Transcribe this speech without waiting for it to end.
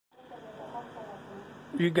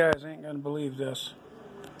You guys ain't gonna believe this.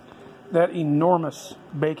 That enormous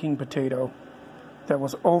baking potato that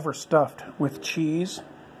was overstuffed with cheese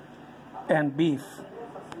and beef.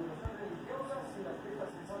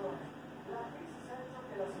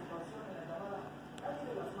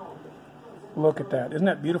 Look at that. Isn't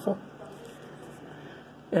that beautiful?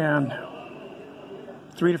 And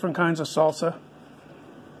 3 different kinds of salsa.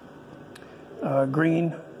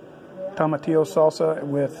 Green tomatillo salsa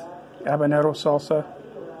with habanero salsa,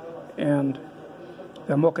 and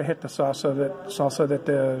the molcajete salsa that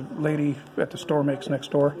the lady at the store makes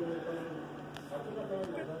next door.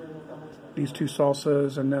 These 2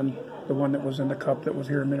 salsas, and then the one that was in the cup that was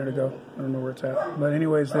here a minute ago. I don't know where it's at. But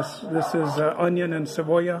anyways, this is onion and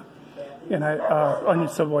cebolla, and onion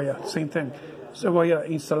cebolla, same thing. Cebolla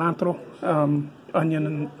y cilantro,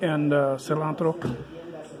 onion and cilantro.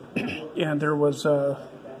 And there was,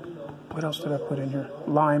 what else did I put in here?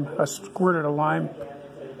 Lime. I squirted a lime.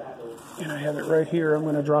 And I have it right here. I'm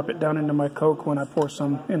going to drop it down into my Coke when I pour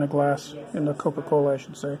some in a glass, in the Coca-Cola, I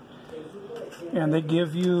should say. And they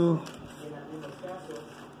give you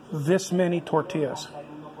this many tortillas.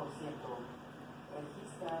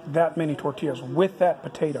 That many tortillas with that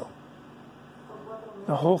potato.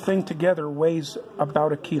 The whole thing together weighs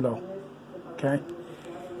about 1 kilo. Okay?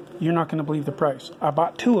 You're not going to believe the price. I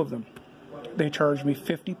bought 2 of them. They charged me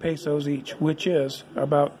 50 pesos each, which is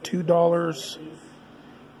about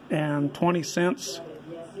 $2.20.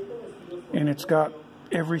 And it's got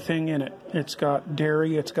everything in it. It's got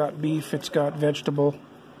dairy, it's got beef, it's got vegetable.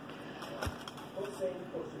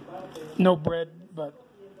 No bread, but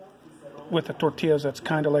with the tortillas, that's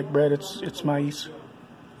kind of like bread. It's maíz,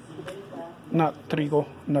 not trigo.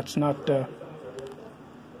 That's not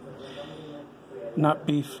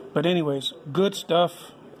beef. But anyways, good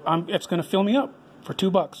stuff. It's going to fill me up for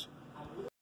 $2.